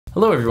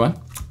Hello everyone,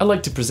 I'd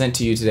like to present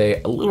to you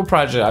today a little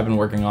project I've been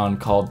working on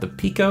called the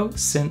Pico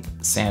Synth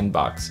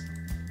Sandbox,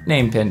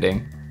 name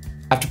pending.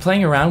 After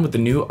playing around with the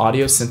new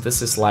audio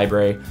synthesis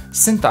library,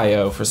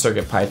 synthio for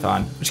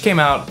CircuitPython, which came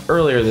out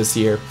earlier this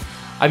year,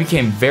 I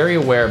became very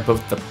aware of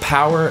both the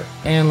power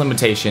and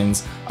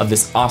limitations of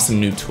this awesome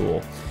new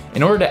tool.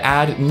 In order to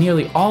add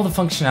nearly all the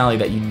functionality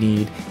that you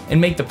need and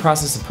make the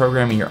process of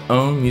programming your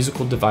own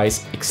musical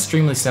device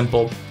extremely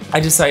simple,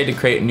 I decided to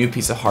create a new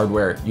piece of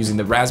hardware using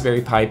the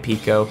Raspberry Pi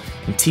Pico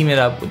and team it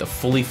up with a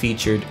fully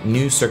featured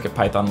new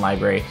CircuitPython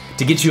library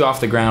to get you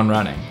off the ground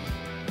running.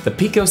 The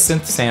Pico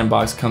Synth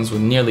Sandbox comes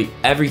with nearly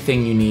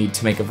everything you need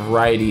to make a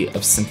variety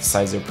of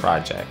synthesizer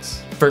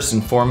projects. First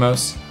and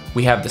foremost,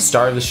 we have the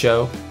star of the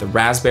show, the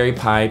Raspberry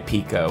Pi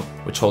Pico,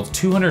 which holds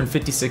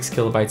 256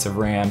 kilobytes of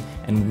RAM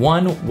and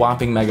 1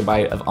 whopping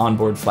megabyte of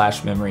onboard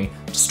flash memory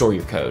to store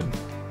your code.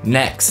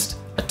 Next,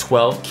 a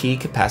 12-key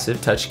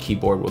capacitive touch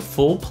keyboard with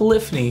full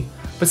polyphony,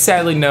 but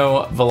sadly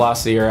no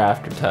velocity or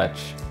aftertouch.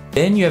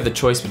 Then you have the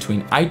choice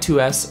between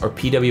I2S or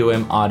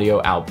PWM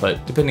audio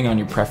output, depending on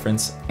your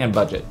preference and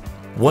budget.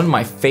 One of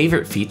my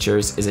favorite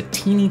features is a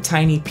teeny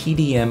tiny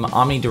PDM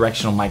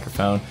omnidirectional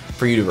microphone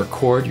for you to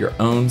record your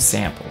own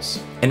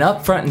samples. And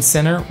up front and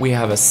center, we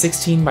have a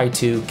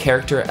 16:2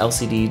 character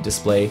LCD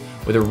display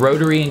with a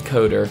rotary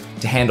encoder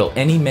to handle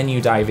any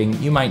menu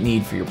diving you might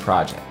need for your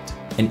project.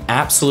 An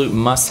absolute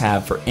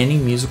must-have for any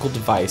musical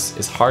device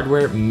is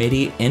hardware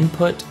MIDI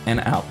input and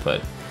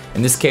output.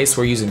 In this case,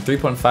 we're using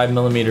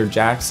 3.5mm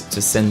jacks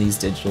to send these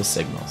digital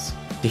signals.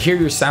 To hear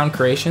your sound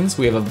creations,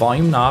 we have a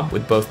volume knob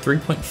with both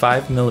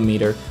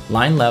 3.5mm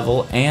line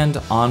level and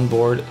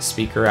onboard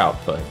speaker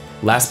output.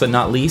 Last but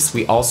not least,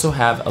 we also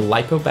have a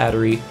LiPo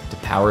battery to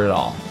power it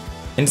all.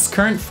 In its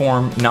current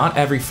form, not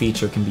every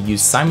feature can be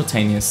used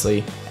simultaneously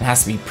and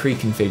has to be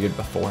pre-configured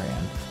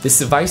beforehand. This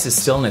device is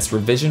still in its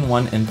revision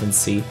 1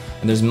 infancy,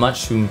 and there's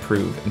much to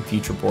improve in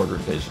future board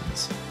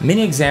revisions.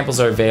 Many examples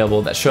are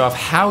available that show off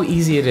how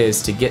easy it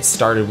is to get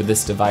started with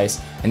this device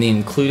and the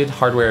included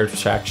hardware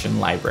abstraction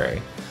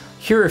library.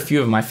 Here are a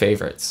few of my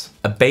favorites.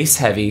 A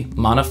bass-heavy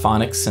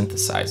monophonic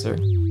synthesizer,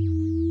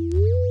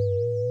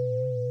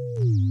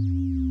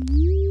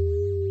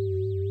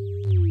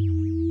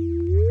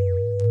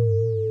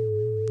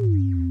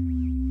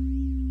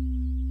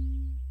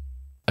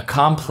 a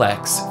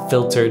complex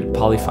filtered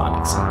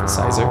polyphonic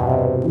synthesizer,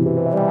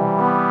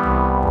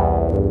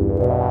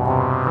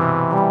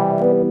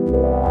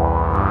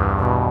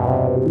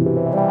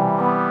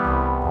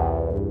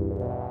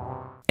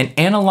 an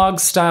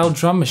analog-style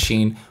drum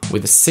machine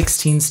with a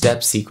 16-step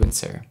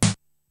sequencer,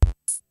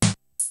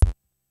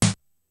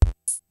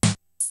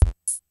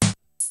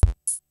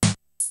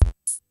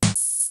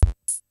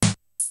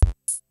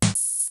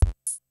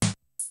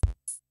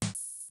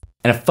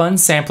 and a fun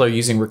sampler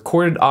using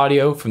recorded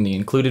audio from the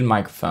included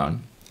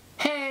microphone.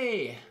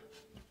 Hey!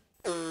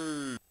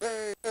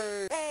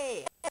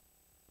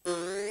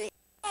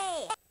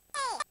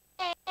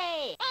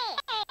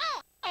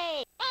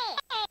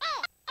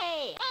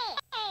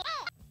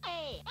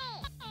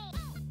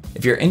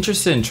 If you're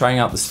interested in trying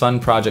out this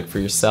fun project for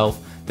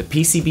yourself, the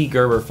PCB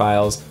Gerber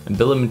files and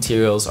bill of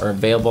materials are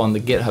available on the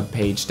GitHub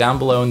page down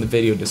below in the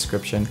video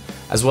description,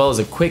 as well as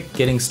a quick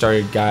getting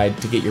started guide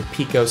to get your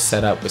Pico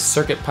set up with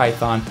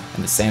CircuitPython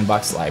and the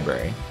Sandbox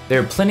library. There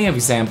are plenty of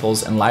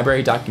examples and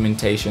library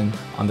documentation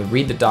on the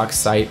Read the Docs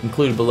site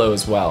included below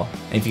as well.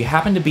 And if you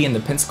happen to be in the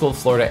Pensacola,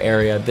 Florida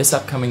area this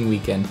upcoming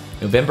weekend,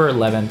 November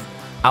 11th,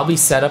 I'll be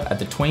set up at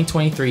the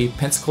 2023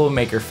 Pensacola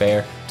Maker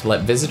Faire to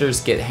let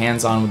visitors get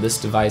hands-on with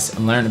this device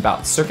and learn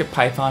about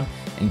CircuitPython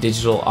and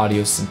digital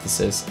audio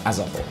synthesis as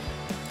a whole.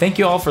 Thank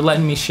you all for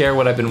letting me share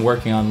what I've been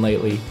working on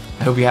lately.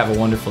 I hope you have a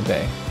wonderful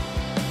day.